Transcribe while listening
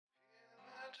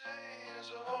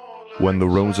When the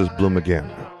Roses Bloom Again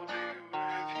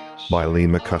by Lee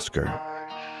McCusker.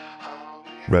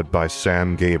 Read by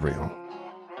Sam Gabriel.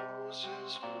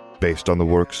 Based on the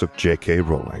works of J.K.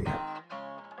 Rowling.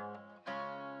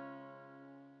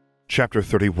 Chapter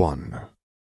 31.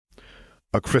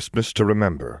 A Christmas to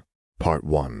Remember, Part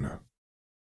 1.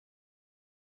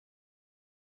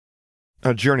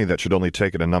 A journey that should only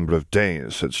taken a number of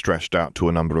days had stretched out to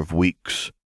a number of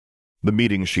weeks. The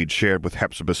meeting she'd shared with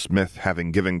Hepzibah Smith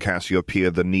having given Cassiopeia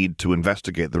the need to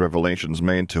investigate the revelations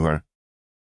made to her.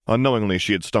 Unknowingly,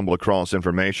 she had stumbled across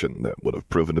information that would have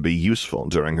proven to be useful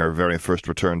during her very first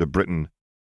return to Britain.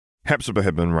 Hepzibah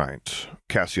had been right.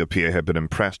 Cassiopeia had been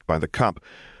impressed by the cup,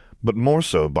 but more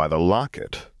so by the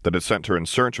locket that had sent her in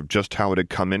search of just how it had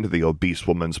come into the obese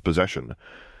woman's possession.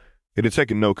 It had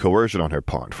taken no coercion on her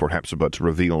part for Hepzibah to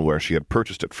reveal where she had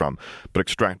purchased it from, but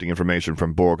extracting information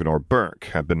from Borgin or Burke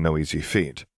had been no easy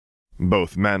feat.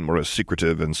 Both men were as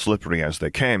secretive and slippery as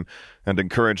they came, and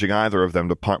encouraging either of them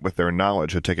to part with their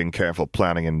knowledge had taken careful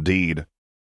planning indeed.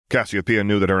 Cassiopeia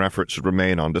knew that her efforts should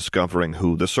remain on discovering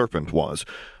who the serpent was,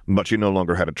 but she no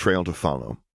longer had a trail to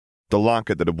follow. The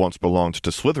locket that had once belonged to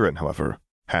Slytherin, however,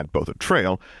 had both a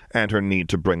trail and her need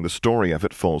to bring the story of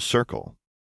it full circle.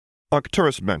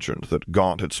 Arcturus mentioned that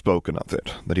Gaunt had spoken of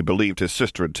it, that he believed his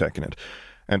sister had taken it,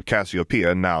 and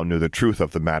Cassiopeia now knew the truth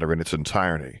of the matter in its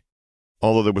entirety.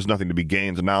 Although there was nothing to be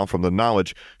gained now from the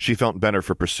knowledge, she felt better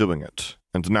for pursuing it,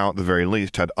 and now at the very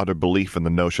least had utter belief in the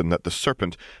notion that the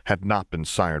serpent had not been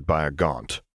sired by a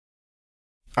Gaunt.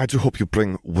 "I do hope you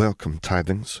bring welcome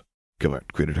tidings,"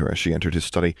 Gellert greeted her as she entered his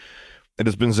study. "It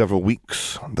has been several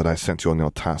weeks that I sent you on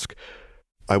your task.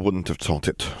 I wouldn't have thought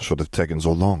it should have taken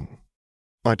so long."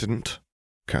 "I didn't,"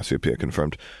 Cassiopeia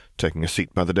confirmed, taking a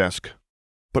seat by the desk.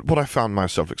 "But what I found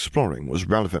myself exploring was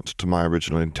relevant to my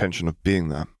original intention of being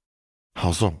there."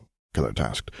 "How so?" Gellert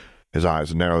asked. His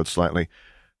eyes narrowed slightly.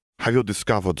 "Have you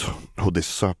discovered who this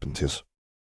serpent is?"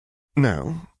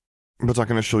 "No, but I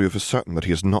can assure you for certain that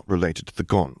he is not related to the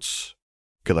Gaunts."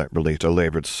 Gellert released a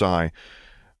labored sigh.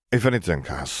 "If anything,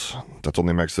 Cass, that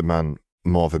only makes the man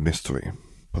more of a mystery.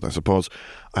 But I suppose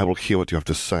I will hear what you have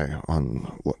to say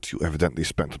on what you evidently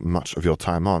spent much of your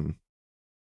time on."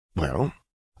 "Well,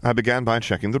 I began by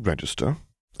checking the register,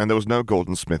 and there was no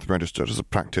Golden Smith registered as a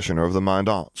practitioner of the mind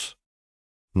arts."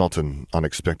 "Not an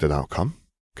unexpected outcome,"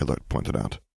 Gellert pointed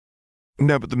out.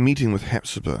 "No, but the meeting with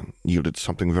Hepzibah yielded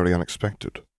something very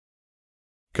unexpected."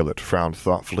 Gellert frowned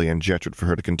thoughtfully and gestured for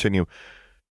her to continue.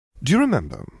 "Do you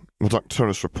remember what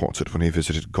Arcturus reported when he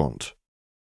visited Gaunt?"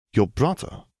 "Your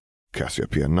brother?"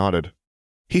 Cassiopeia nodded.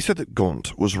 "He said that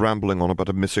Gaunt was rambling on about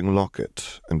a missing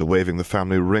locket and waving the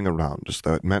family ring around as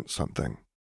though it meant something."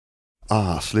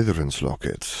 "Ah, Slytherin's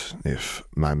locket, if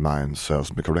my mind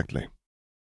serves me correctly."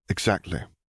 "Exactly,"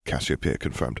 Cassiopeia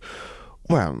confirmed.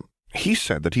 "Well, he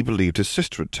said that he believed his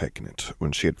sister had taken it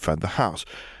when she had fled the house,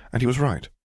 and he was right."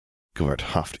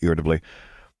 Gellert huffed irritably.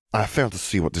 "I fail to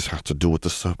see what this has to do with the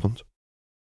serpent."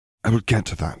 "I will get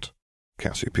to that,"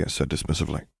 Cassiopeia said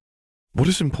dismissively. "What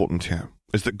is important here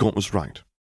is that Gaunt was right.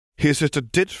 His sister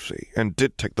did flee and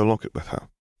did take the locket with her,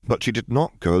 but she did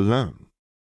not go alone."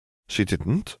 "She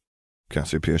didn't?"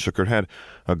 Cassiopeia shook her head,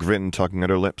 a grin tugging at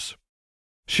her lips.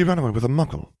 "She ran away with a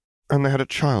muggle, and they had a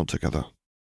child together."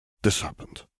 "The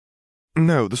serpent?"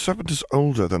 "No, the serpent is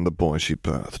older than the boy she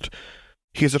birthed.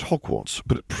 He is at Hogwarts,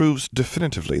 but it proves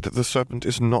definitively that the serpent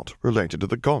is not related to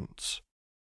the Gaunts."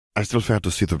 "I still fail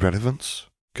to see the relevance,"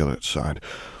 Gellert sighed.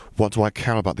 "What do I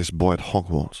care about this boy at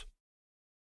Hogwarts?"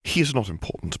 "He is not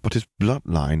important, but his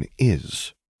bloodline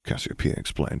is," Cassiopeia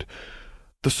explained.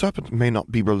 "The serpent may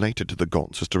not be related to the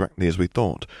Gaunts as directly as we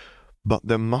thought, but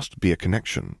there must be a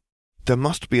connection. There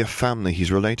must be a family he's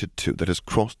related to that has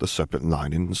crossed the serpent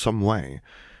line in some way.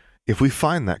 If we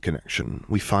find that connection,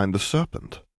 we find the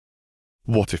serpent."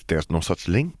 "What if there's no such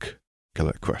link?"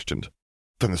 Gellert questioned.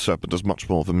 "Then the serpent is much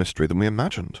more of a mystery than we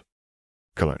imagined."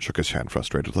 Gellert shook his head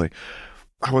frustratedly.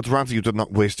 "I would rather you did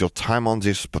not waste your time on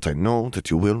this, but I know that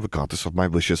you will regardless of my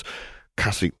wishes.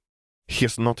 Cassie, he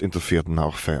has not interfered in our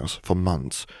affairs for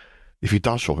months. If he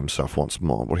does show himself once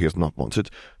more where he is not wanted,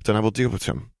 then I will deal with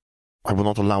him. I will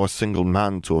not allow a single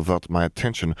man to avert my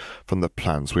attention from the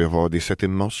plans we have already set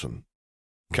in motion."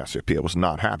 Cassiopeia was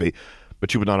not happy,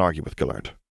 but she would not argue with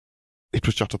Gellert. "It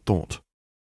was just a thought,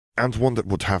 and one that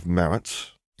would have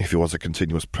merit, if he was a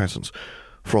continuous presence.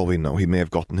 For all we know, he may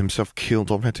have gotten himself killed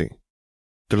already.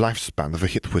 The lifespan of a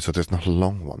hit wizard is not a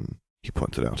long one," he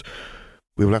pointed out.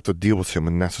 "We will have to deal with him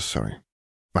when necessary.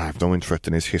 I have no interest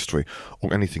in his history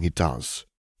or anything he does,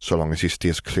 so long as he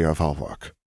steers clear of our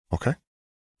work. Okay?"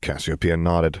 Cassiopeia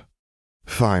nodded.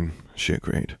 "Fine," she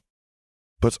agreed.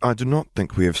 But I do not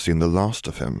think we have seen the last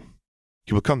of him.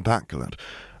 He will come back, Gillett,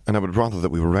 and I would rather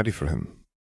that we were ready for him."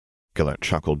 Gillett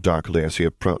chuckled darkly as he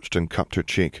approached and cupped her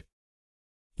cheek.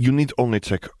 "You need only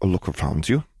take a look around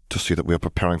you to see that we are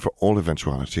preparing for all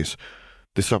eventualities.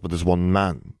 The serpent is one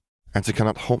man, and he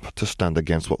cannot hope to stand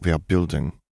against what we are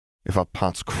building. If our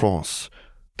paths cross,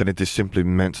 then it is simply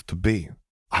meant to be.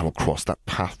 I will cross that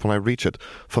path when I reach it.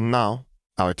 For now,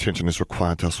 our attention is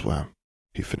required elsewhere,"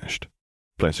 he finished,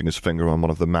 placing his finger on one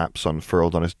of the maps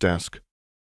unfurled on his desk.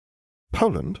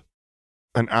 "Poland?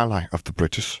 An ally of the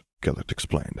British," Gillett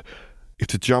explained. "If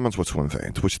the Germans were to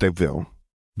invade, which they will,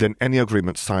 then any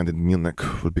agreement signed in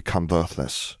Munich would become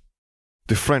worthless.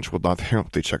 The French would not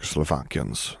help the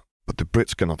Czechoslovakians, but the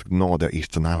Brits cannot ignore their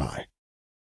eastern ally.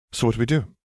 So what do we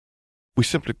do? We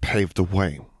simply pave the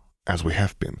way, as we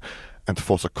have been, and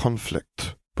force a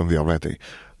conflict when we are ready.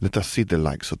 Let us see the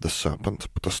likes of the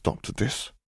serpent put a stop to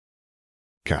this."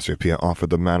 Cassiopeia offered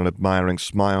the man an admiring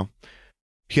smile.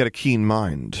 He had a keen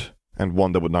mind, and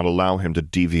one that would not allow him to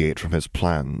deviate from his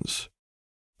plans.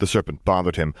 The serpent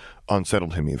bothered him,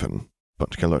 unsettled him even,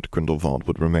 but Gellert Grindelwald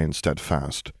would remain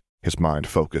steadfast, his mind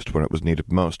focused where it was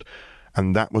needed most,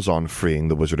 and that was on freeing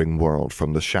the wizarding world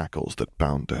from the shackles that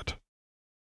bound it.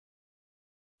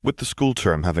 With the school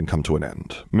term having come to an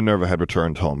end, Minerva had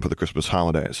returned home for the Christmas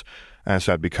holidays, as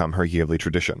had become her yearly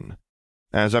tradition.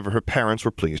 As ever, her parents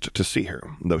were pleased to see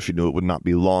her, though she knew it would not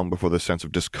be long before the sense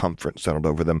of discomfort settled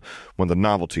over them when the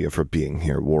novelty of her being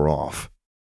here wore off.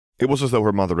 It was as though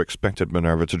her mother expected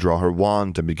Minerva to draw her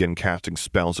wand and begin casting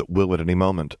spells at will at any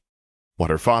moment. What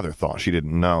her father thought she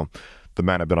didn't know. The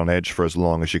man had been on edge for as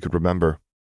long as she could remember.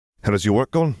 "How is your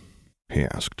work going?" he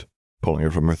asked, pulling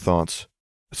her from her thoughts.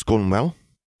 "It's going well,"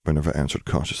 Minerva answered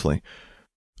cautiously.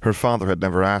 Her father had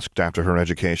never asked after her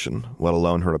education, let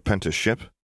alone her apprenticeship.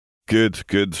 "Good,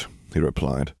 good," he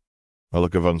replied, a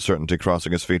look of uncertainty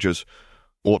crossing his features.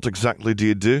 "What exactly do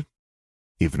you do?"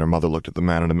 Even her mother looked at the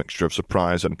man in a mixture of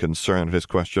surprise and concern at his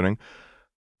questioning.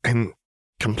 "I'm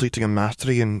completing a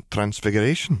mastery in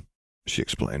transfiguration," she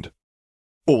explained.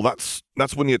 "Oh, that's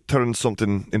when you turn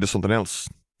something into something else,"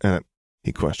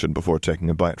 he questioned before taking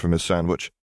a bite from his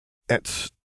sandwich.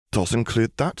 "It does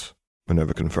include that,"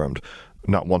 Minerva confirmed,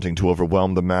 not wanting to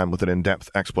overwhelm the man with an in-depth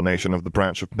explanation of the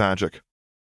branch of magic.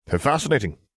 "How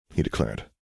fascinating," he declared.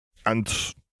 "And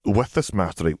with this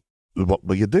mastery, what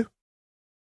will you do?"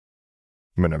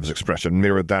 Minerva's expression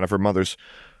mirrored that of her mother's.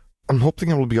 "I'm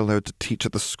hoping I will be allowed to teach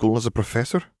at the school as a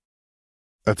professor."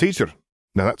 "A teacher?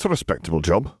 Now that's a respectable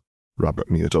job," Robert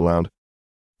mused aloud.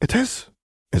 "It is,"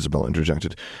 Isabel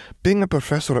interjected. "Being a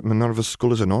professor at Minerva's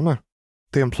school is an honour.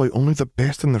 They employ only the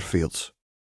best in their fields."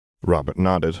 Robert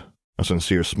nodded, a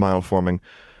sincere smile forming.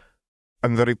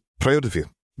 "I'm very proud of you,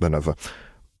 Minerva.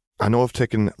 I know I've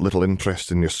taken little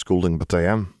interest in your schooling, but I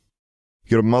am.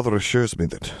 Your mother assures me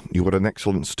that you were an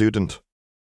excellent student."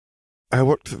 "I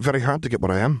worked very hard to get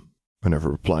where I am," Minerva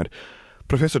replied.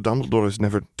 "Professor Dumbledore has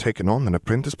never taken on an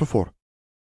apprentice before."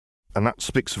 "And that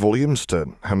speaks volumes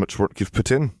to how much work you've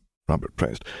put in," Robert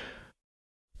praised.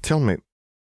 "Tell me,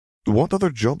 what other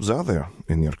jobs are there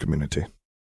in your community?"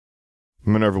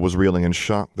 Minerva was reeling in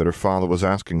shock that her father was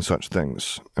asking such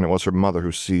things, and it was her mother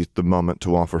who seized the moment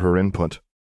to offer her input.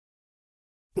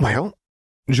 "Well,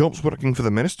 jobs working for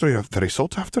the ministry are very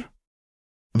sought after."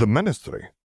 "The ministry?"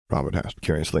 Robert asked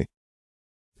curiously.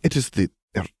 "It is the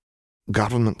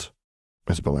government,"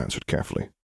 Isabel answered carefully.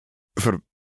 "For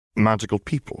magical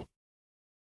people."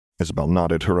 Isabel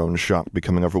nodded, her own shock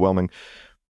becoming overwhelming.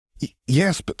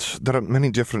 Yes, but there are many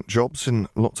different jobs in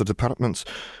lots of departments.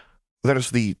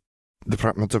 There's the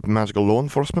Department of Magical Law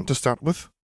Enforcement to start with."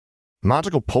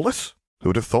 "Magical police? Who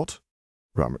would have thought?"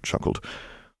 Robert chuckled.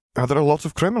 "Are there a lot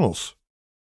of criminals?"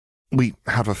 "We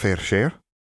have a fair share,"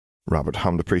 Robert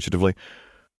hummed appreciatively.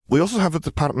 "We also have a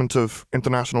Department of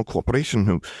International Cooperation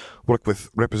who work with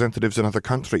representatives in other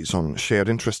countries on shared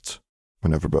interests,"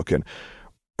 Minerva broke in,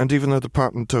 "and even a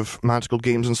Department of Magical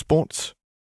Games and Sports."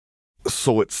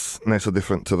 "So it's not so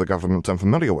different to the government I'm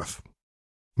familiar with?"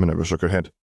 Minerva shook her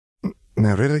head.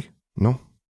 "No, really, no."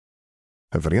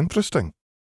 "How very interesting."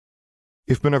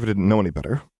 If Minerva didn't know any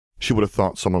better, she would have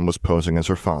thought someone was posing as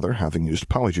her father, having used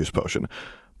Polyjuice Potion,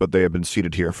 but they had been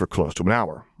seated here for close to an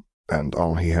hour, and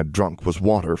all he had drunk was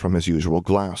water from his usual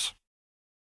glass.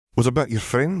 "What about your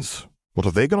friends? What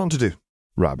have they gone on to do?"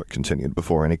 Robert continued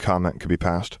before any comment could be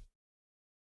passed.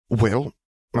 "Well,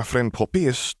 my friend Poppy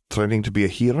is training to be a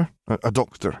healer, a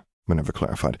doctor," Minerva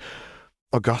clarified.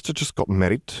 "Augusta just got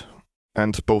married,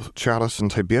 and both Charles and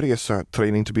Tiberius are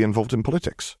training to be involved in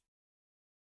politics."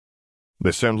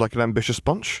 "They sound like an ambitious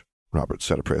bunch," Robert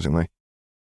said appraisingly.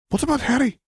 "What about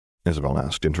Harry?" Isabel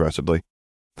asked interestedly.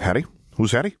 "Harry?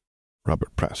 Who's Harry?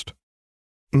 Robert pressed.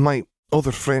 My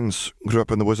other friends grew up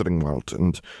in the wizarding world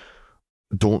and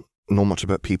don't know much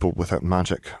about people without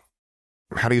magic.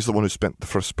 Harry's the one who spent the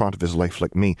first part of his life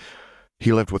like me.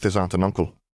 He lived with his aunt and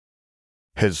uncle.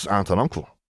 His aunt and uncle?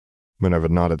 Minerva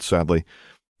nodded sadly.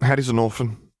 Harry's an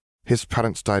orphan. His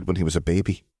parents died when he was a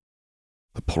baby.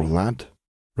 The poor lad,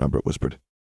 Robert whispered.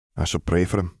 I shall pray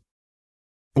for him.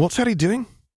 What's Harry doing?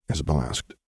 Isabel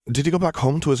asked. Did he go back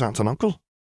home to his aunt and uncle?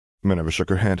 Minerva shook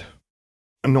her head.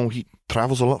 No, he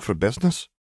travels a lot for business,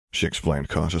 she explained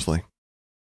cautiously.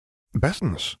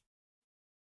 Business?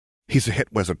 He's a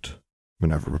hit wizard,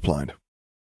 Minerva replied.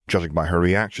 Judging by her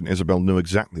reaction, Isabel knew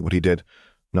exactly what he did.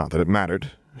 Not that it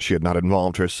mattered. She had not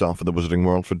involved herself in the wizarding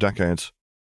world for decades.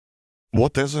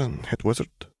 What is a hit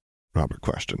wizard? Robert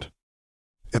questioned.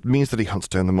 It means that he hunts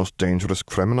down the most dangerous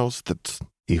criminals that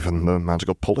even the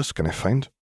magical police can find,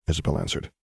 Isabel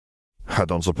answered. I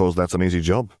don't suppose that's an easy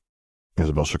job.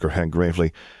 Isabel shook her head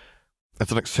gravely.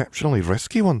 It's an exceptionally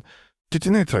risky one. Did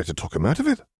you not try to talk him out of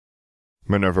it?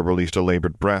 Minerva released a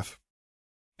laboured breath.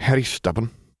 Harry's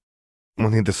stubborn.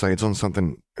 When he decides on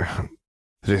something, there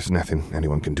is nothing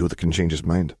anyone can do that can change his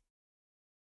mind.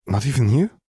 Not even you?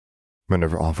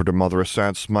 Minerva offered her mother a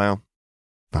sad smile.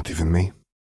 Not even me.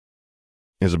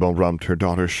 Isabel rubbed her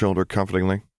daughter's shoulder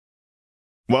comfortingly.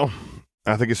 Well,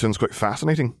 I think he sounds quite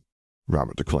fascinating,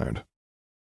 Robert declared.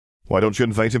 Why don't you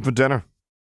invite him for dinner?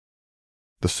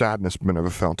 The sadness Minerva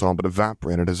felt all but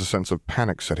evaporated as a sense of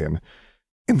panic set in.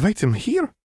 Invite him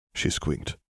here? She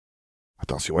squeaked. I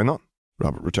don't see why not,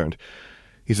 Robert returned.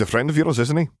 He's a friend of yours,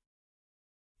 isn't he?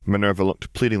 Minerva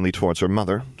looked pleadingly towards her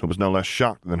mother, who was no less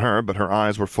shocked than her, but her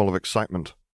eyes were full of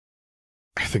excitement.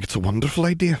 I think it's a wonderful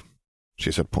idea,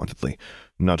 she said pointedly,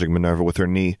 nudging Minerva with her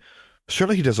knee.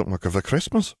 Surely he doesn't work over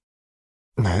Christmas?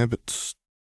 No, but...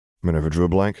 Minerva drew a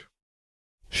blank.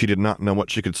 She did not know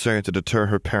what she could say to deter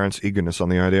her parents' eagerness on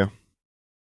the idea.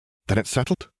 Then it's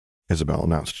settled, Isabel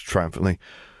announced triumphantly.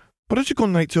 Why don't you go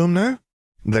and write to him now?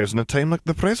 There's no time like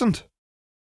the present.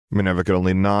 Minerva could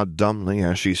only nod dumbly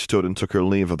as she stood and took her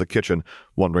leave of the kitchen,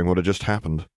 wondering what had just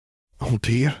happened. Oh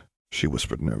dear, she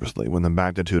whispered nervously when the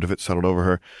magnitude of it settled over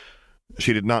her.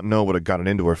 She did not know what had gotten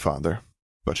into her father,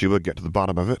 but she would get to the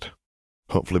bottom of it,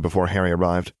 hopefully before Harry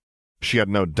arrived. She had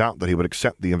no doubt that he would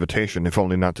accept the invitation, if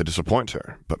only not to disappoint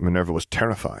her, but Minerva was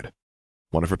terrified.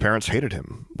 What if her parents hated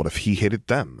him? What if he hated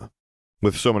them?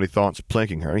 With so many thoughts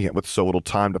plaguing her, yet with so little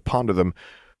time to ponder them,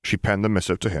 she penned the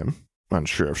missive to him,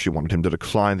 unsure if she wanted him to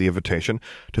decline the invitation,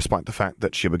 despite the fact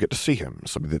that she would get to see him,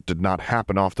 something that did not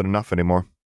happen often enough anymore.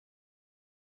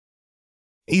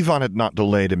 Ivan had not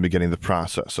delayed in beginning the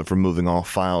process of removing all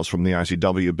files from the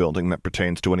ICW building that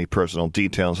pertains to any personal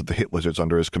details of the hit wizards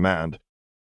under his command.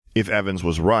 If Evans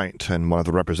was right, and one of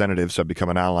the representatives had become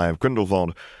an ally of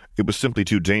Grindelwald, it was simply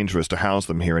too dangerous to house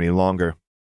them here any longer.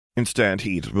 Instead,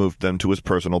 he'd moved them to his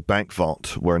personal bank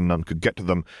vault, where none could get to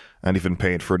them, and even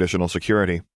paid for additional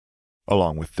security.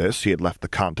 Along with this, he had left the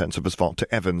contents of his vault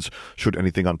to Evans, should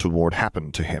anything untoward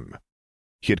happen to him.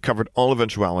 He had covered all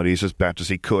eventualities as best as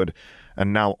he could,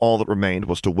 and now all that remained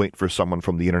was to wait for someone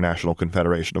from the International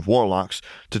Confederation of Warlocks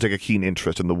to take a keen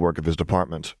interest in the work of his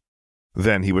department.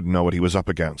 Then he would know what he was up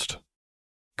against.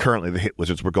 Currently, the hit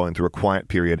wizards were going through a quiet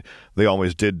period. They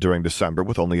always did during December,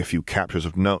 with only a few captures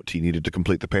of note he needed to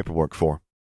complete the paperwork for.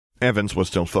 Evans was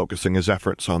still focusing his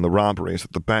efforts on the robberies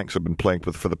that the banks had been plagued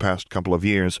with for the past couple of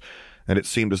years, and it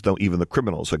seemed as though even the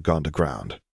criminals had gone to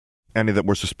ground. Any that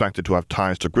were suspected to have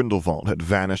ties to Grindelwald had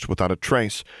vanished without a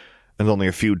trace, and only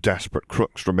a few desperate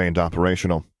crooks remained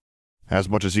operational. As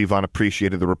much as Ivan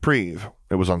appreciated the reprieve,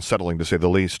 it was unsettling to say the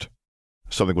least.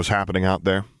 Something was happening out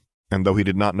there, and though he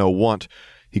did not know what,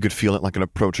 he could feel it like an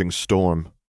approaching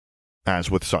storm.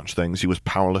 As with such things, he was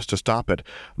powerless to stop it,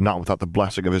 not without the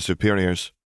blessing of his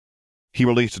superiors. He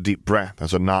released a deep breath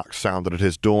as a knock sounded at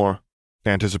his door,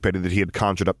 anticipating that he had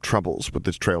conjured up troubles with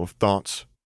his trail of thoughts.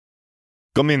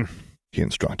 Come in, he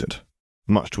instructed.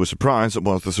 Much to his surprise, it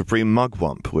was the Supreme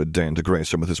Mugwump who had deigned to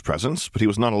grace him with his presence, but he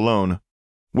was not alone.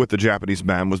 With the Japanese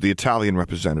man was the Italian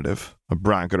representative, a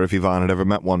braggart if Ivan had ever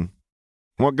met one.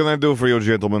 What can I do for you,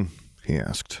 gentlemen? He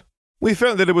asked. We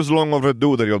felt that it was long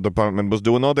overdue that your department was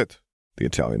due an audit, the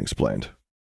Italian explained.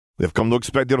 We have come to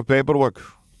inspect your paperwork,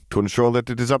 to ensure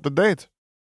that it is up to date.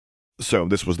 So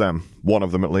this was them, one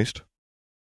of them at least.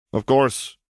 Of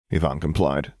course, Ivan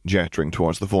complied, gesturing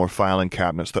towards the 4 filing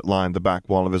cabinets that lined the back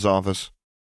wall of his office.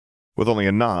 With only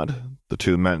a nod, the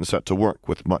 2 men set to work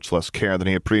with much less care than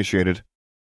he appreciated.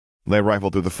 They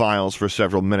rifled through the files for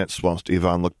several minutes whilst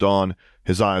Ivan looked on,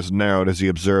 his eyes narrowed as he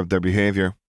observed their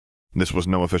behavior. This was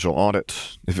no official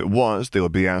audit. If it was, they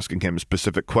would be asking him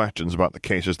specific questions about the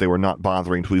cases they were not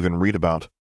bothering to even read about.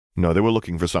 No, they were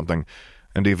looking for something,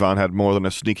 and Ivan had more than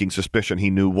a sneaking suspicion he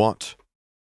knew what.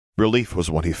 Relief was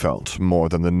what he felt, more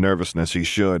than the nervousness he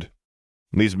should.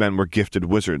 These men were gifted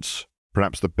wizards,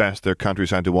 perhaps the best their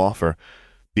countries had to offer.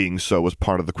 Being so was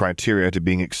part of the criteria to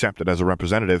being accepted as a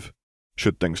representative.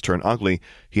 Should things turn ugly,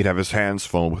 he'd have his hands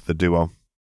full with the duo.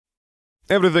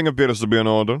 "Everything appears to be in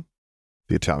order,"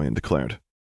 the Italian declared.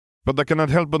 "But I cannot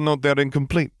help but note they are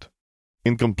incomplete."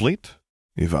 "Incomplete?"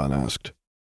 Ivan asked.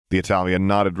 The Italian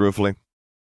nodded ruefully.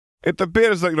 "It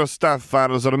appears that your staff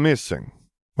files are missing.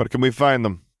 Where can we find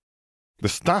them?" "The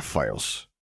staff files?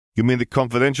 You mean the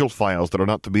confidential files that are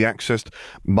not to be accessed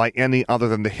by any other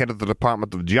than the head of the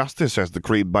Department of Justice as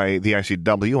decreed by the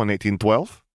ICW in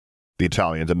 1812? The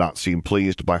Italian did not seem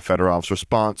pleased by Fedorov's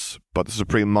response, but the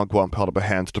Supreme Mugwump held up a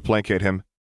hand to placate him.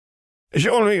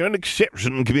 "Surely an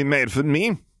exception can be made for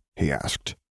me?" he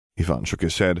asked. Ivan shook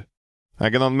his head. "I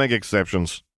cannot make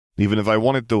exceptions. Even if I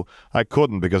wanted to, I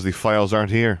couldn't because the files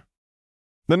aren't here."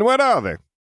 "Then where are they?"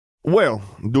 "Well,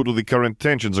 due to the current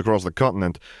tensions across the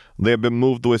continent, they have been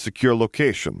moved to a secure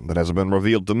location that has been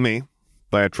revealed to me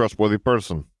by a trustworthy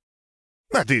person."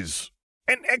 "That is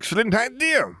an excellent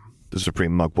idea," the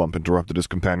Supreme Mugwump interrupted his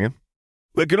companion.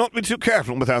 "We cannot be too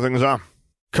careful with how things are.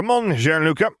 Come on,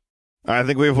 Gianluca. I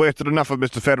think we have wasted enough of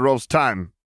Mr. Fedorov's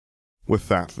time." With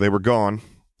that, they were gone,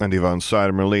 and Ivan sighed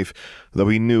in relief, though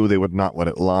he knew they would not let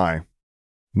it lie.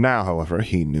 Now, however,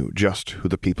 he knew just who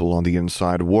the people on the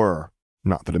inside were.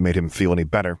 Not that it made him feel any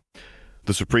better.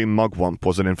 The Supreme Mugwump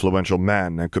was an influential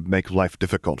man and could make life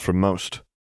difficult for most.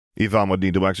 Ivan would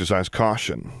need to exercise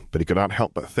caution, but he could not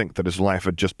help but think that his life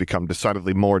had just become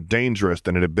decidedly more dangerous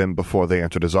than it had been before they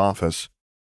entered his office.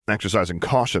 Exercising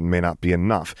caution may not be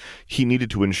enough. He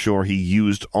needed to ensure he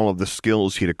used all of the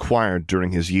skills he'd acquired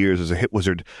during his years as a hit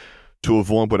wizard to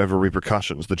avoid whatever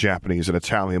repercussions the Japanese and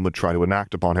Italian would try to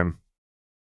enact upon him.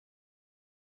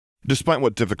 Despite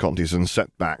what difficulties and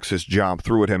setbacks his job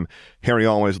threw at him, Harry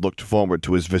always looked forward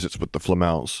to his visits with the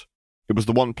Flamels. It was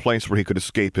the one place where he could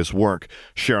escape his work,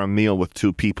 share a meal with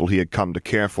two people he had come to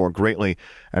care for greatly,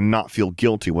 and not feel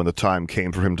guilty when the time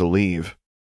came for him to leave.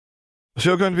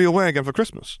 "So you're going to be away again for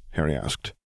Christmas?" Harry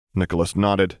asked. Nicholas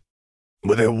nodded.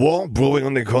 "With a war brewing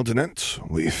on the continent,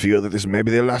 we fear that this may be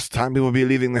the last time we will be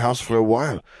leaving the house for a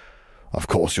while. Of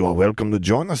course, you are welcome to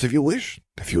join us if you wish.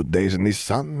 A few days in the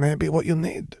sun may be what you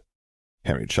need."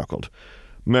 Harry chuckled.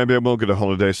 "Maybe I will get a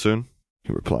holiday soon,"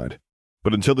 he replied.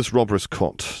 "But until this robber is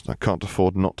caught, I can't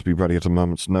afford not to be ready at a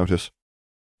moment's notice."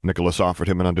 Nicholas offered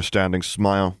him an understanding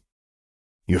smile.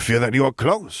 "You fear that you are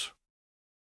close?"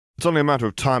 "It's only a matter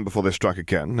of time before they strike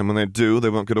again, and when they do, they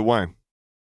won't get away."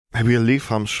 "A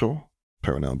relief, I'm sure,"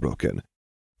 Perenelle broke in.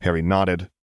 Harry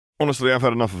nodded. "Honestly, I've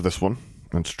had enough of this one,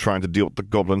 and trying to deal with the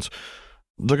goblins.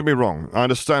 Don't get me wrong, I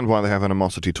understand why they have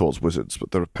animosity towards wizards, but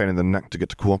they're a pain in the neck to get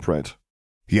to cooperate."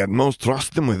 "Yet most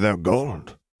trust them with their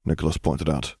gold," Nicholas pointed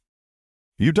out.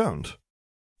 "You don't?"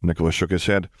 Nicholas shook his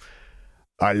head.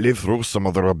 "I lived through some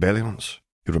of the rebellions,"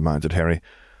 he reminded Harry.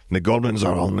 "The goblins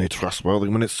are only trustworthy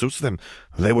when it suits them.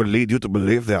 They will lead you to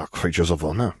believe they are creatures of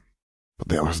honor. But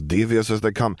they are as devious as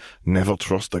they come. Never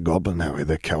trust a goblin, Harry.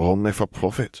 They care only for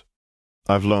profit."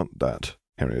 "I've learnt that,"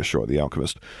 Harry assured the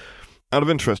alchemist. "Out of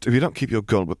interest, if you don't keep your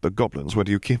gold with the goblins, where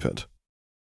do you keep it?"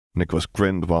 Nicholas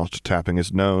grinned whilst tapping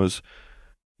his nose.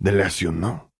 "The less you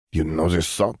know the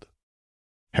sod."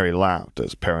 Harry laughed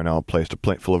as Perenelle placed a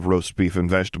plateful of roast beef and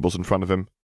vegetables in front of him.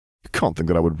 "You can't think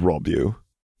that I would rob you,"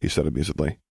 he said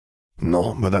amusedly.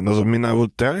 "No, but that doesn't mean I will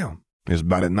tell you. It's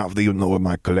bad enough that you know where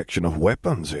my collection of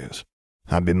weapons is.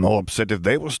 I'd be more upset if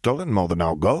they were stolen more than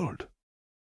our gold."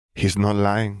 "He's not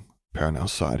lying," Perenelle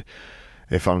sighed.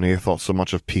 "If only he thought so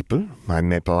much of people, I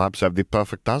may perhaps have the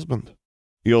perfect husband."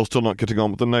 "You're still not getting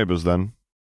on with the neighbors, then?"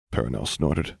 Perenelle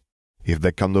snorted. "If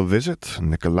they come to visit,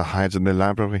 Nicola hides in the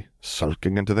library,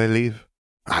 sulking until they leave."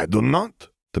 "I do not,"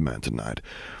 the man denied.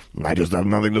 "I just have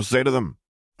nothing to say to them.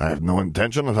 I have no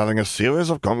intention of having a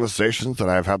series of conversations that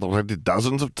I have had already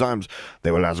dozens of times.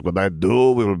 They will ask what I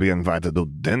do, we will be invited to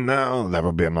dinner, there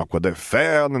will be an awkward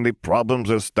affair, and then the problems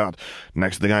will start.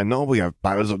 Next thing I know, we have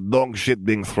piles of dog shit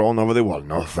being thrown over the wall.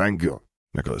 No, thank you,"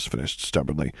 Nicholas finished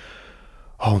stubbornly.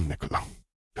 "Oh, Nicola,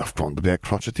 you've grown to be a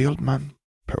crotchety old man,"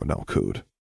 Perenelle cooed.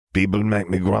 "People make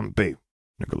me grumpy,"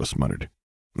 Nicholas muttered.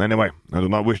 "Anyway, I do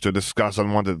not wish to discuss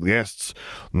unwanted guests,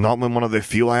 not when one of the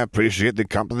few I appreciate the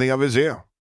company of is here."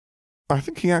 "I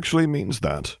think he actually means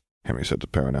that," Harry said to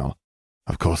Perenelle.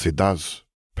 "Of course he does,"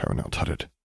 Perenelle tutted.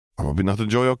 "I will be not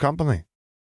enjoy your company."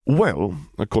 "Well,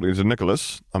 according to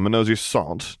Nicholas, I'm a nosy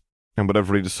sod, and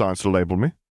whatever he decides to label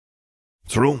me."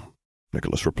 "True,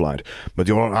 Nicholas replied, "but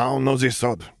you're all nosy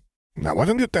sod. Now why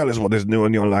don't you tell us what is new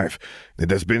in your life?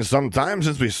 It has been some time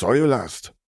since we saw you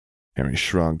last." Harry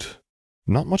shrugged.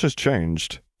 "Not much has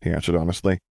changed," he answered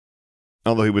honestly.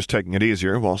 Although he was taking it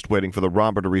easier whilst waiting for the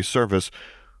robber to resurface,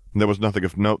 there was nothing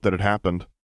of note that had happened.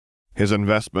 His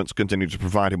investments continued to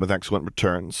provide him with excellent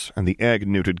returns, and the egg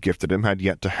Newt had gifted him had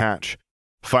yet to hatch.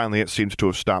 Finally, it seemed to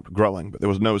have stopped growing, but there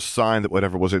was no sign that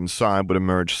whatever was inside would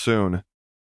emerge soon.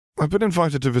 "I've been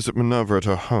invited to visit Minerva at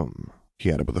her home,"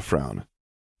 he added with a frown.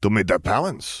 "To meet their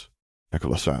parents?"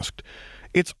 Nicholas asked.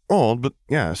 "It's odd, but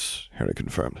yes," Harry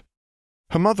confirmed.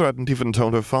 "Her mother hadn't even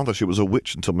told her father she was a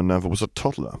witch until Minerva was a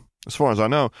toddler. As far as I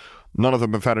know, none of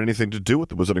them have had anything to do with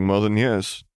the Wizarding World in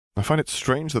years. I find it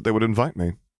strange that they would invite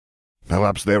me."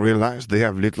 "Perhaps they realize they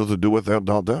have little to do with their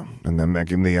daughter, and they're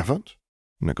making the effort,"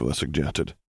 Nicholas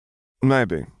suggested.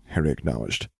 "Maybe," Harry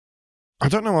acknowledged. "I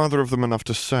don't know either of them enough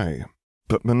to say,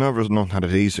 but Minerva's not had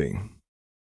it easy.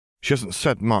 She hasn't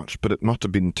said much, but it must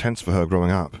have been tense for her growing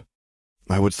up."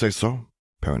 "I would say so,"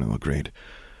 Perenelle agreed.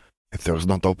 "If there's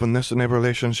not openness in a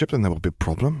relationship, then there will be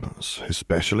problems,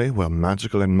 especially where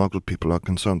magical and muggle people are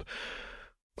concerned.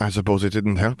 I suppose it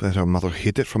didn't help that her mother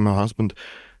hid it from her husband.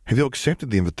 Have you accepted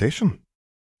the invitation?"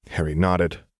 Harry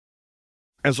nodded.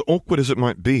 "As awkward as it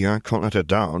might be, I can't let her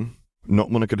down, not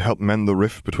when it could help mend the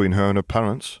rift between her and her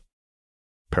parents."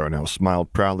 Perenelle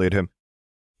smiled proudly at him.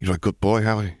 "You're a good boy,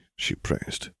 Harry," she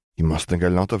praised. "You must think a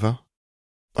lot of her."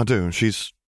 "I do.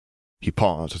 She's—" He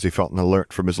paused as he felt an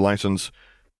alert from his license.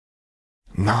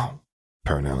 "No?"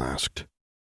 Perenelle asked.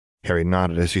 Harry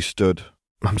nodded as he stood.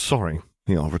 "I'm sorry,"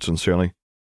 he offered sincerely.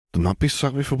 "Do not be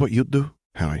sorry for what you do,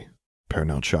 Harry,"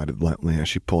 Perenelle chided lightly as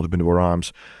she pulled him into her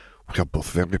arms. "We are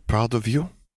both very proud of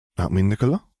you, aren't we,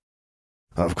 Nicola?"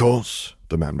 "Of course,"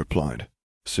 the man replied,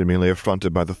 seemingly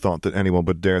affronted by the thought that anyone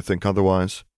would dare think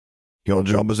otherwise. "Your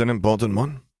job is an important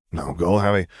one. Now go,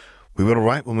 Harry. We will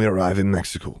write when we arrive in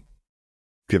Mexico."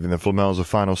 Giving the Flamels a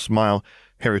final smile,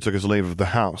 Harry took his leave of the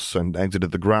house and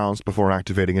exited the grounds before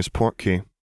activating his port key.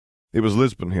 It was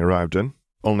Lisbon he arrived in,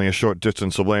 only a short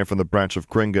distance away from the branch of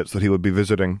Gringotts that he would be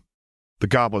visiting. The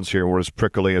goblins here were as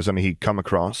prickly as any he'd come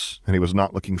across, and he was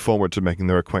not looking forward to making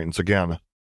their acquaintance again.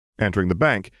 Entering the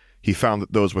bank, he found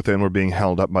that those within were being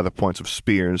held up by the points of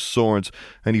spears, swords,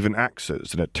 and even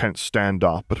axes in a tense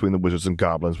standoff between the wizards and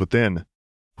goblins within.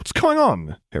 "What's going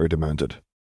on?" Harry demanded.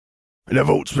 "The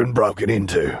vault's been broken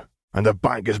into, and the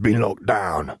bank has been locked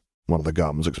down," one of the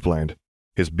goblins explained,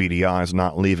 his beady eyes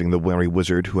not leaving the wary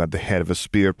wizard who had the head of a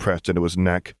spear pressed into his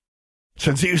neck.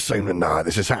 "Since you seem to know how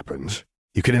this has happened,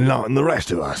 you can enlighten the rest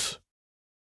of us."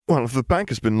 "Well, if the bank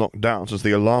has been locked down since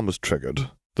the alarm was triggered,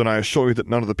 then I assure you that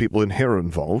none of the people in here are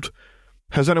involved.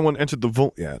 Has anyone entered the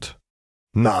vault yet?"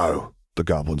 "No," the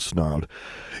goblin snarled.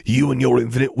 "You and your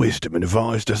infinite wisdom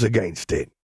advised us against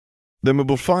it." "Then we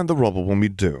will find the robber when we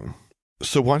do.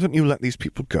 So why don't you let these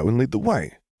people go and lead the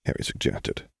way?" Harry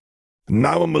suggested.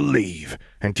 "No one will leave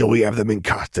until we have them in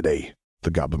custody,"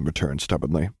 the goblin returned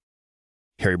stubbornly.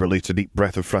 Harry released a deep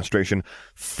breath of frustration.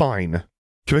 "Fine.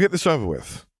 Can we get this over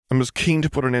with? I'm as keen to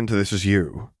put an end to this as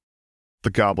you." The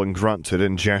goblin grunted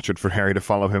and gestured for Harry to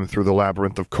follow him through the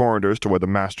labyrinth of corridors to where the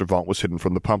master vault was hidden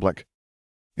from the public.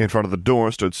 In front of the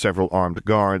door stood several armed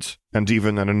guards, and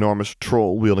even an enormous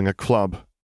troll wielding a club.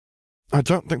 "I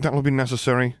don't think that will be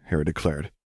necessary," Harry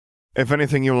declared. "If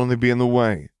anything, you'll only be in the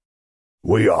way."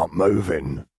 "We aren't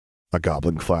moving," a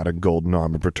goblin clad in golden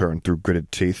armor returned through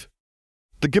gritted teeth.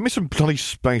 "Then give me some bloody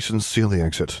space and seal the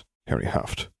exit," Harry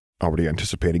huffed, already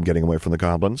anticipating getting away from the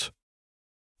goblins.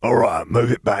 "All right,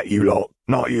 move it back, you lot,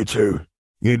 not you two.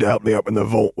 You need to help me up in the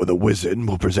vault where the wizard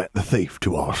will present the thief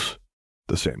to us,"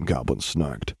 the same goblin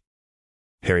snagged.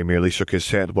 Harry merely shook his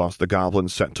head whilst the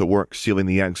goblins set to work sealing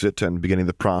the exit and beginning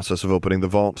the process of opening the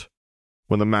vault.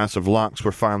 When the massive locks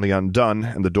were finally undone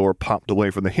and the door popped away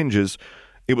from the hinges,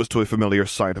 it was to a familiar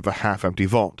sight of a half-empty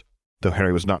vault, though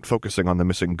Harry was not focusing on the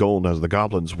missing gold as the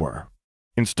goblins were.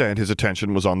 Instead, his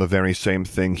attention was on the very same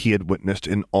thing he had witnessed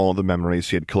in all the memories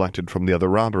he had collected from the other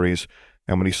robberies,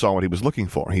 and when he saw what he was looking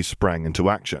for, he sprang into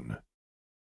action.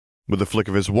 With a flick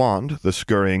of his wand, the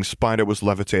scurrying spider was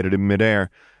levitated in midair,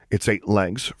 its 8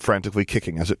 legs frantically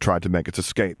kicking as it tried to make its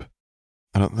escape.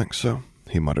 "I don't think so,"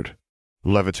 he muttered,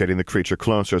 levitating the creature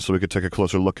closer so he could take a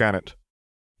closer look at it.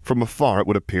 From afar it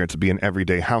would appear to be an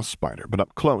everyday house spider, but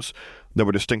up close there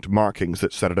were distinct markings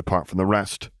that set it apart from the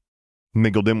rest.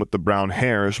 Mingled in with the brown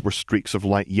hairs were streaks of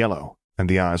light yellow, and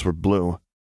the eyes were blue,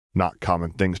 not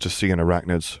common things to see in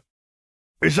arachnids.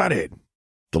 "Is that it?"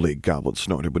 the lead goblin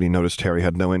snorted when he noticed Harry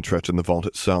had no interest in the vault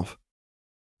itself.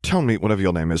 "Tell me, whatever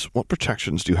your name is, what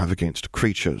protections do you have against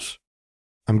creatures?"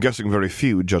 I'm guessing very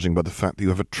few, judging by the fact that you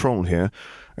have a troll here,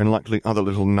 and likely other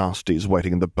little nasties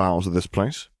waiting in the bowels of this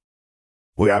place."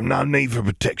 "We have no need for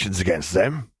protections against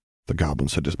them," the goblin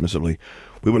said dismissively.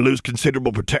 "We would lose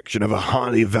considerable protection over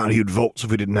highly valued vaults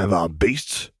if we didn't have our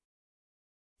beasts."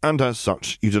 "And as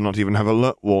such, you do not even have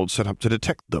alert walls set up to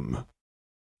detect them."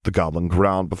 The goblin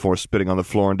growled before spitting on the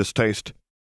floor in distaste.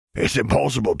 "It's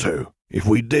impossible to. If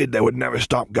we did, they would never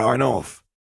stop going off."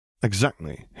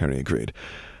 "Exactly," Harry agreed.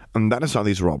 "And that is how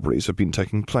these robberies have been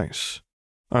taking place.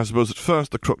 I suppose at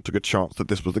first the crook took a chance that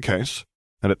this was the case,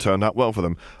 and it turned out well for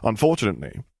them.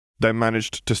 Unfortunately, they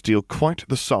managed to steal quite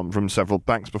the sum from several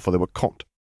banks before they were caught,"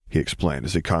 he explained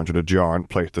as he conjured a jar and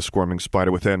placed the squirming spider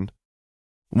within.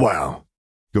 "Well,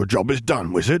 your job is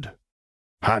done, wizard.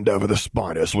 Hand over the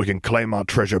spider so we can claim our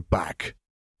treasure back.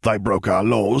 They broke our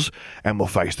laws, and will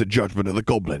face the judgment of the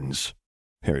goblins."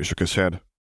 Harry shook his head.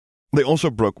 "They also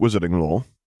broke wizarding law,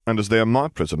 and as they are my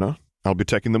prisoner, I'll be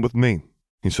taking them with me,"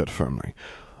 he said firmly.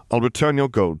 "I'll return your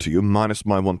gold to you minus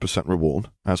my 1%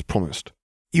 reward, as promised."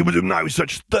 "You will do no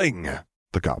such thing,"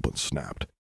 the goblin snapped.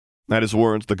 At his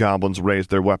words, the goblins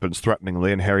raised their weapons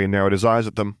threateningly, and Harry narrowed his eyes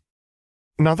at them.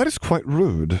 "Now that is quite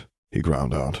rude," he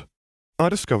growled out. "I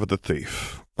discovered the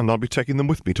thief, and I'll be taking them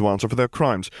with me to answer for their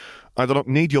crimes. I do not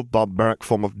need your barbaric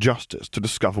form of justice to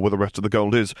discover where the rest of the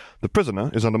gold is. The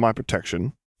prisoner is under my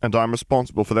protection, and I am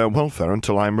responsible for their welfare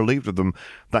until I am relieved of them.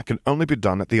 That can only be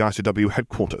done at the ICW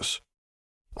headquarters.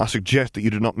 I suggest that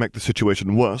you do not make the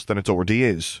situation worse than it already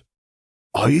is."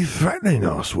 "Are you threatening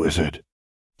us, wizard?"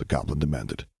 the goblin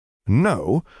demanded.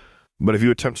 "No, but if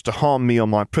you attempt to harm me or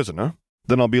my prisoner,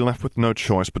 then I'll be left with no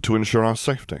choice but to ensure our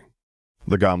safety."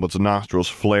 The goblin's nostrils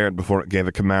flared before it gave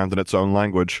a command in its own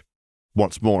language.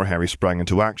 Once more Harry sprang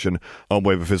into action, a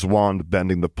wave of his wand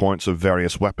bending the points of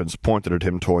various weapons pointed at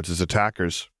him towards his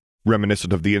attackers.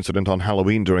 Reminiscent of the incident on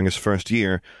Halloween during his first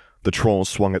year, the troll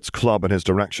swung its club in his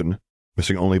direction,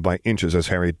 missing only by inches as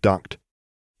Harry ducked.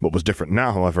 What was different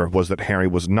now, however, was that Harry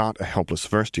was not a helpless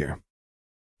first year.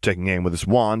 Taking aim with his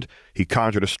wand, he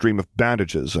conjured a stream of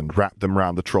bandages and wrapped them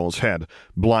round the troll's head,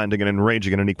 blinding and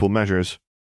enraging it in equal measures.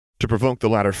 To provoke the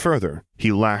latter further,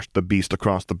 he lashed the beast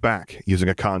across the back, using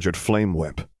a conjured flame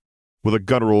whip. With a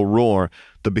guttural roar,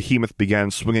 the behemoth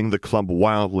began swinging the club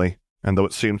wildly, and though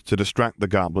it seemed to distract the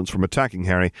goblins from attacking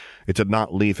Harry, it did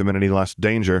not leave him in any less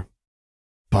danger.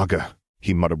 "Bugger,"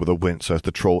 he muttered with a wince as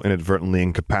the troll inadvertently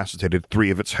incapacitated 3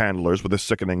 of its handlers with a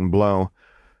sickening blow.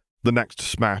 The next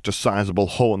smashed a sizable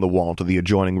hole in the wall to the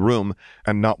adjoining room,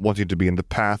 and not wanting to be in the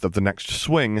path of the next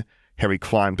swing, Harry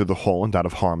climbed through the hole and out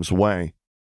of harm's way.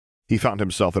 He found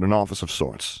himself in an office of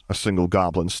sorts, a single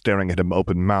goblin staring at him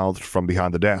open-mouthed from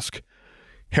behind the desk.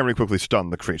 Harry quickly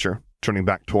stunned the creature, turning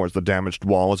back towards the damaged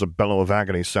wall as a bellow of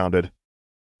agony sounded.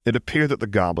 It appeared that the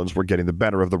goblins were getting the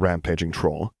better of the rampaging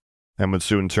troll, and would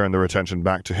soon turn their attention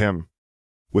back to him.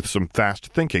 With some fast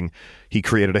thinking, he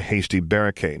created a hasty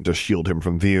barricade to shield him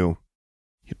from view.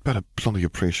 "You'd better bloody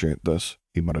appreciate this,"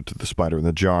 he muttered to the spider in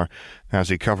the jar, as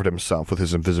he covered himself with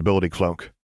his invisibility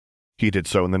cloak. He did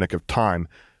so in the nick of time.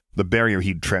 The barrier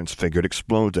he'd transfigured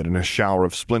exploded in a shower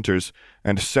of splinters,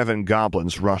 and 7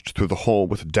 goblins rushed through the hole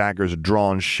with daggers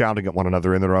drawn, shouting at one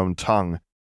another in their own tongue.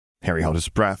 Harry held his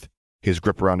breath, his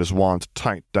grip around his wand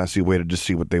tight as he waited to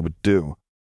see what they would do.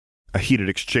 A heated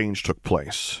exchange took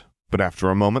place, but after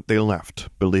a moment they left,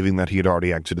 believing that he had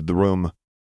already exited the room.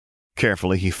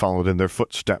 Carefully he followed in their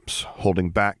footsteps, holding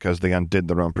back as they undid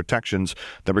their own protections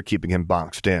that were keeping him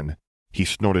boxed in. He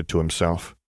snorted to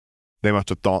himself. They must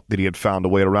have thought that he had found a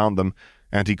way around them,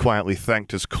 and he quietly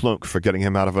thanked his cloak for getting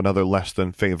him out of another less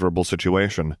than favorable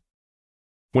situation.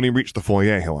 When he reached the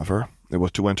foyer, however, it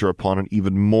was to enter upon an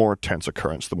even more tense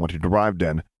occurrence than what he'd arrived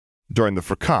in. During the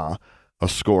fracas, a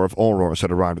score of Aurors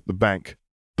had arrived at the bank,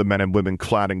 the men and women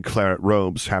clad in claret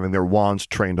robes having their wands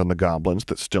trained on the goblins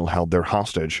that still held their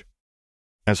hostage.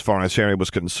 As far as Harry was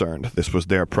concerned, this was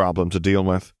their problem to deal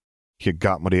with. He had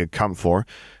got what he had come for,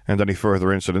 and any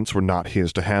further incidents were not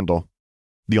his to handle.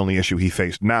 The only issue he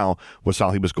faced now was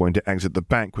how he was going to exit the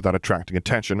bank without attracting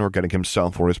attention or getting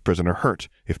himself or his prisoner hurt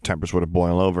if tempers were to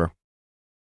boil over.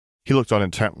 He looked on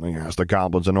intently as the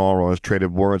goblins and Aurors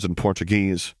traded words in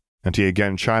Portuguese, and he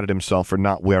again chided himself for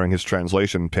not wearing his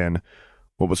translation pin.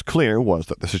 What was clear was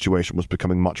that the situation was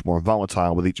becoming much more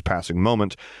volatile with each passing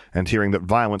moment, and hearing that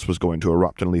violence was going to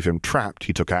erupt and leave him trapped,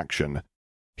 he took action.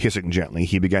 Hissing gently,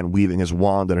 he began weaving his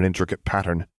wand in an intricate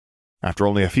pattern. After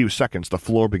only a few seconds, the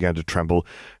floor began to tremble,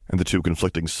 and the 2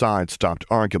 conflicting sides stopped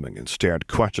arguing and stared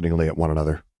questioningly at one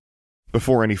another.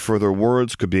 Before any further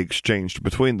words could be exchanged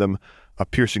between them, a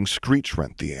piercing screech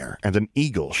rent the air, and an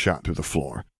eagle shot through the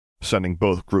floor, sending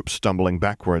both groups stumbling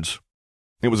backwards.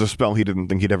 It was a spell he didn't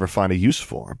think he'd ever find a use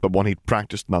for, but one he'd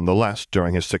practiced nonetheless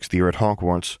during his 6th year at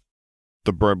Hogwarts.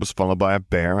 The bird was followed by a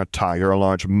bear, a tiger, a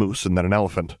large moose, and then an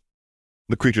elephant.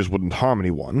 The creatures wouldn't harm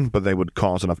anyone, but they would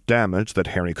cause enough damage that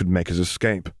Harry could make his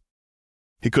escape.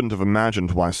 He couldn't have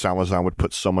imagined why Salazar would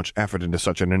put so much effort into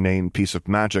such an inane piece of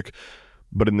magic,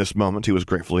 but in this moment he was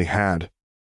grateful he had.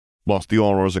 Whilst the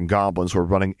Aurors and goblins were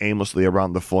running aimlessly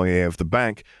around the foyer of the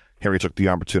bank, Harry took the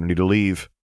opportunity to leave,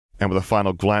 and with a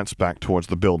final glance back towards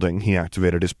the building, he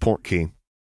activated his portkey.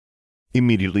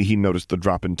 Immediately he noticed the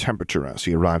drop in temperature as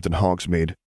he arrived in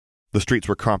Hogsmeade. The streets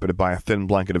were carpeted by a thin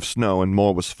blanket of snow, and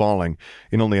more was falling.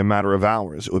 In only a matter of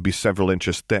hours it would be several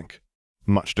inches thick.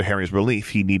 Much to Harry's relief,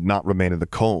 he need not remain in the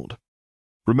cold.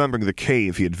 Remembering the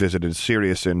cave he had visited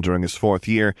Sirius in during his 4th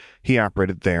year, he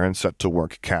operated there and set to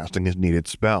work casting his needed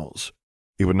spells.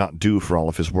 It would not do for all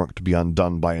of his work to be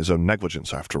undone by his own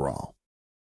negligence, after all.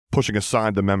 Pushing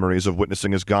aside the memories of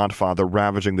witnessing his godfather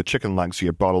ravaging the chicken legs he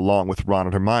had brought along with Ron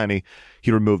and Hermione,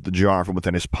 he removed the jar from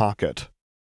within his pocket.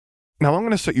 "Now I'm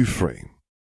going to set you free,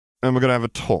 and we're going to have a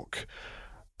talk.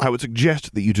 I would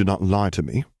suggest that you do not lie to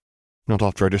me, not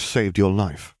after I just saved your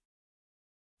life."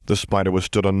 The spider was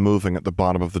stood unmoving at the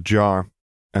bottom of the jar,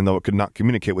 and though it could not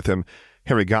communicate with him,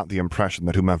 Harry got the impression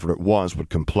that whomever it was would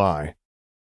comply.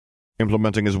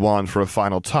 Implementing his wand for a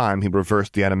final time, he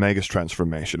reversed the Animagus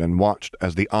transformation and watched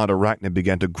as the odd arachnid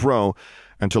began to grow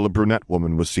until a brunette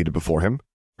woman was seated before him,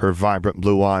 her vibrant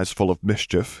blue eyes full of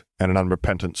mischief and an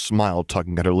unrepentant smile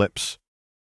tugging at her lips.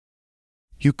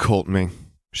 "You caught me,"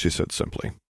 she said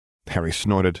simply. Harry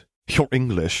snorted. "You're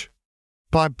English."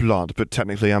 "By blood, but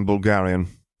technically I'm Bulgarian.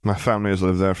 My family has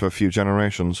lived there for a few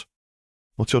generations."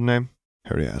 "What's your name?"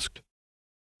 Harry asked.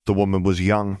 The woman was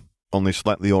young, only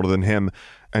slightly older than him,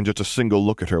 and just a single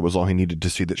look at her was all he needed to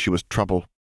see that she was trouble.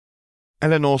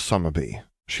 "Eleanor Summerby,"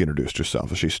 she introduced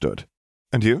herself as she stood.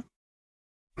 "And you?"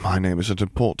 "My name isn't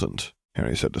important,"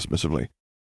 Harry said dismissively.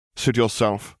 "Suit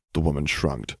yourself," the woman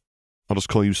shrugged. "I'll just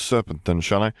call you Serpent then,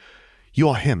 shall I? You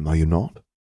are him, are you not?"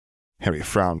 Harry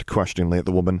frowned questioningly at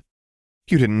the woman.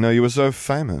 "You didn't know you were so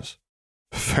famous."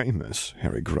 "Famous?"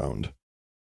 Harry groaned.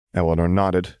 Eleanor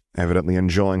nodded, evidently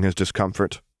enjoying his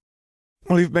discomfort.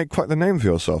 "Well, you've made quite the name for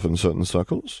yourself in certain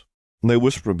circles. They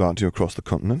whisper about you across the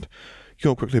continent.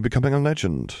 You're quickly becoming a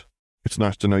legend. It's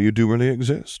nice to know you do really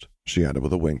exist," she added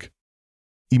with a wink.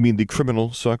 "You mean the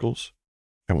criminal circles?"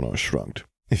 Eleanor shrugged.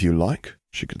 "If you like,"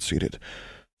 she conceded.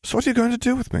 "So what are you going to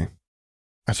do with me?"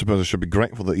 "I suppose I should be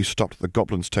grateful that you stopped the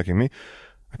goblins taking me.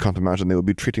 I can't imagine they would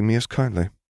be treating me as kindly."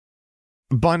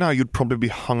 "By now you'd probably be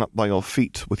hung up by your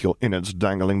feet, with your innards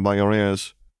dangling by your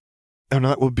ears." "Oh, no,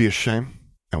 that would be a shame,"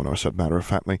 Eleanor said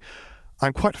matter-of-factly.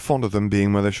 "I'm quite fond of them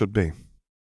being where they should be."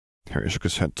 Harry shook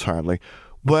his head tiredly.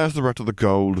 "Where's the rest of the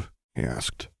gold?" he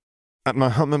asked. "At my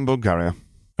home in Bulgaria,"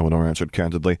 Eleanor answered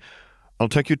candidly. "I'll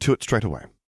take you to it straight away."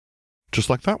 "Just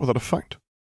like that, without a fight?"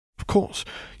 "Of course.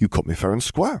 You caught me fair and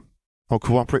square. I'll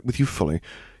cooperate with you fully.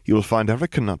 You will find every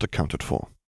canut accounted for."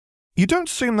 "You don't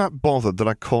seem that bothered that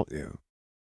I caught you."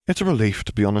 "It's a relief,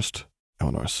 to be honest,"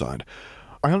 Eleanor sighed.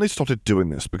 "I only started doing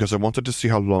this because I wanted to see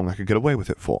how long I could get away with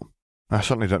it for. I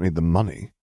certainly don't need the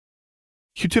money."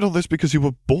 "You did all this because you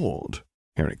were bored?"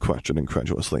 Harry questioned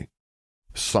incredulously.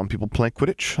 "Some people play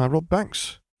Quidditch. I rob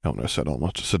banks," Eleanor said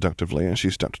almost seductively as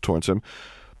she stepped towards him.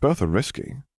 "Both are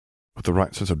risky. With the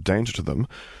right sense of danger to them,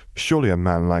 surely a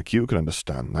man like you can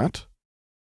understand that."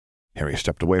 Harry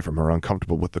stepped away from her,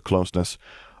 uncomfortable with the closeness.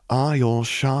 "Ah, you're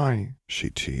shy," she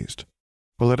teased.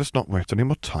 "Well, let us not waste any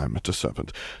more time, Mr.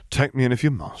 Serpent. Take me in if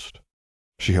you must."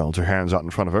 She held her hands out in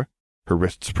front of her, her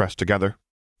wrists pressed together.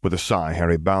 With a sigh,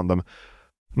 Harry bound them.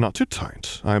 "Not too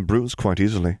tight. I bruise quite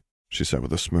easily," she said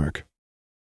with a smirk.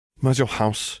 "Where's your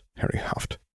house?" Harry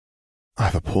huffed. "I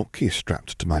have a portkey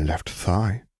strapped to my left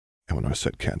thigh," Eleanor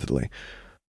said candidly.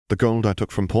 "The gold I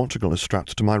took from Portugal is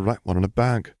strapped to my right one in a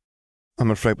bag.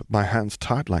 I'm afraid with my hands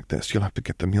tied like this, you'll have to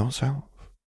get them yourself."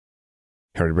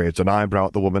 Harry raised an eyebrow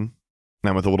at the woman,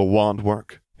 and with a little wand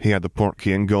work, he had the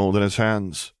portkey in gold in his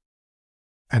hands.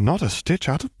 "And not a stitch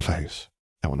out of place,"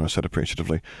 Eleanor said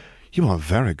appreciatively. "You are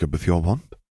very good with your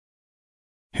wand."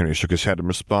 Harry shook his head in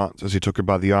response as he took her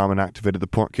by the arm and activated the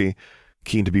portkey,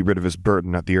 keen to be rid of his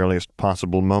burden at the earliest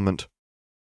possible moment.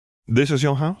 "This is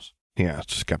your house?" he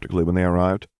asked skeptically when they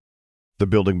arrived. The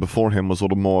building before him was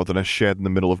little more than a shed in the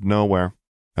middle of nowhere.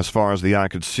 As far as the eye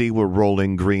could see were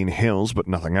rolling green hills, but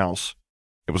nothing else.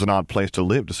 It was an odd place to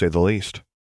live, to say the least.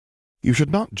 "You should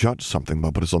not judge something by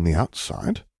what is on the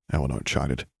outside," Eleanor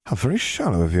chided. "How very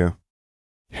shallow of you."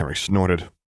 Harry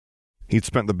snorted. He'd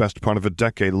spent the best part of a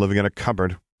decade living in a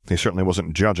cupboard. He certainly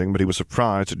wasn't judging, but he was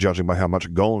surprised, judging by how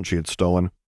much gold she had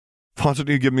stolen. "Why don't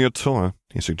you give me a tour?"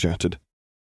 he suggested.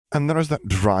 And there is that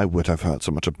dry wit I've heard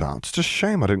so much about. It's a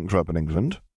shame I didn't grow up in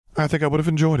England. I think I would have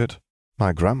enjoyed it.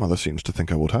 My grandmother seems to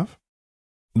think I would have.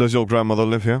 Does your grandmother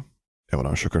live here?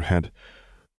 Eleanor shook her head.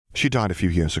 She died a few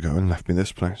years ago and left me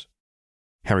this place.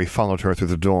 Harry followed her through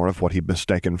the door of what he'd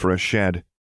mistaken for a shed.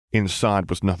 Inside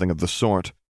was nothing of the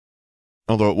sort.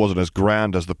 Although it wasn't as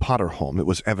grand as the Potter home, it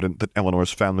was evident that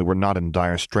Eleanor's family were not in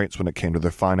dire straits when it came to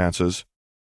their finances.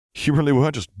 You really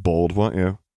were just bold, weren't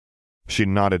you? She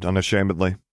nodded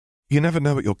unashamedly. You never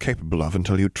know what you're capable of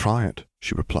until you try it,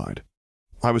 she replied.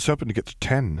 I was hoping to get to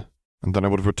 10, and then I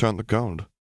would have returned the gold.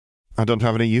 I don't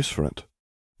have any use for it.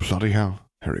 Bloody hell,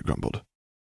 Harry grumbled.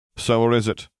 So where is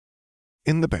it?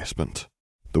 In the basement,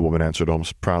 the woman answered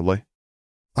almost proudly.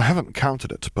 I haven't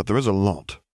counted it, but there is a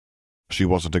lot. She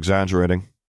wasn't exaggerating.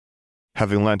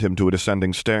 Having led him to a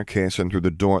descending staircase and through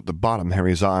the door at the bottom,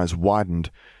 Harry's eyes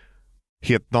widened.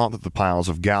 He had thought that the piles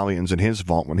of galleons in his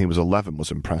vault when he was 11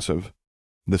 was impressive.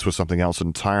 This was something else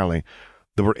entirely.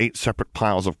 There were 8 separate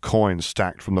piles of coins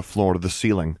stacked from the floor to the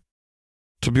ceiling.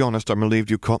 To be honest, I'm relieved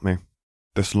you caught me.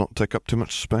 This lot take up too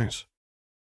much space.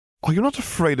 Are you not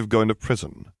afraid of going to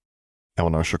prison?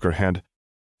 Eleanor shook her head.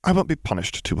 I won't be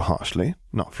punished too harshly,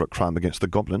 not for a crime against the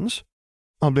goblins.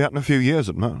 I'll be out in a few years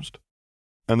at most.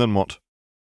 And then what?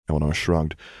 Eleanor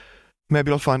shrugged.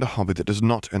 Maybe I'll find a hobby that does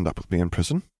not end up with me in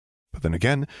prison. But then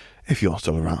again, if you're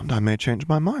still around, I may change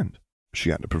my mind,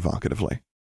 she added provocatively.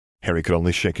 Harry could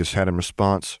only shake his head in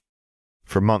response.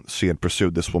 For months he had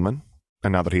pursued this woman,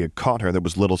 and now that he had caught her, there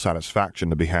was little satisfaction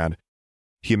to be had.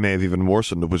 He may have even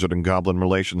worsened the wizard and goblin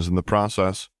relations in the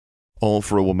process, all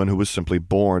for a woman who was simply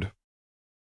bored.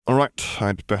 All right,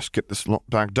 I'd best get this lot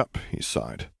bagged up, he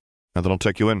sighed, and then I'll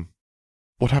take you in.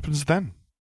 What happens then?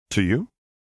 To you?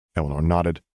 Eleanor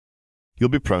nodded. You'll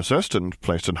be processed and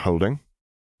placed in holding,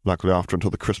 likely after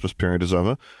until the Christmas period is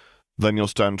over. Then you'll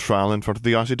stand trial in front of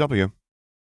the ICW.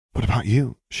 What about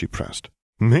you? She pressed.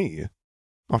 Me?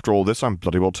 After all this, I'm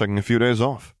bloody well taking a few days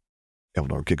off.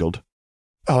 Eleanor giggled.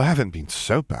 Oh, I haven't been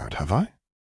so bad, have I?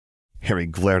 Harry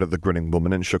glared at the grinning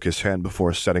woman and shook his head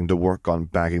before setting to work on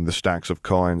bagging the stacks of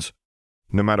coins.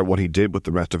 No matter what he did with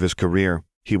the rest of his career,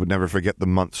 he would never forget the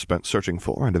months spent searching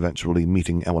for and eventually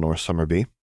meeting Eleanor Summerby.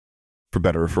 For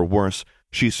better or for worse,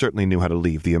 she certainly knew how to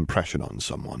leave the impression on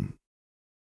someone.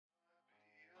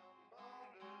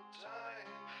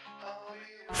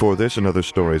 For this and other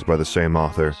stories by the same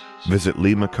author, visit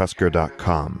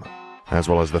leemccusker.com, as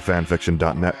well as the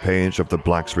fanfiction.net page of The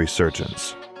Black's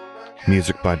Resurgence.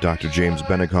 Music by Dr. James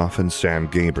Bennigoff and Sam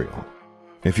Gabriel.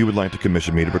 If you would like to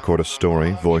commission me to record a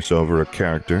story, voiceover, or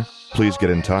character, please get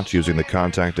in touch using the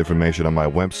contact information on my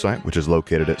website, which is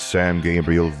located at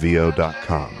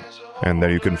samgabrielvo.com. And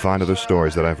there you can find other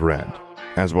stories that I've read,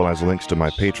 as well as links to my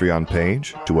Patreon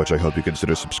page, to which I hope you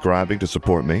consider subscribing to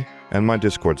support me, and my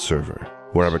Discord server,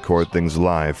 where I record things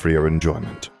live for your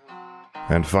enjoyment.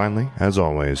 And finally, as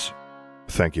always,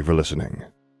 thank you for listening.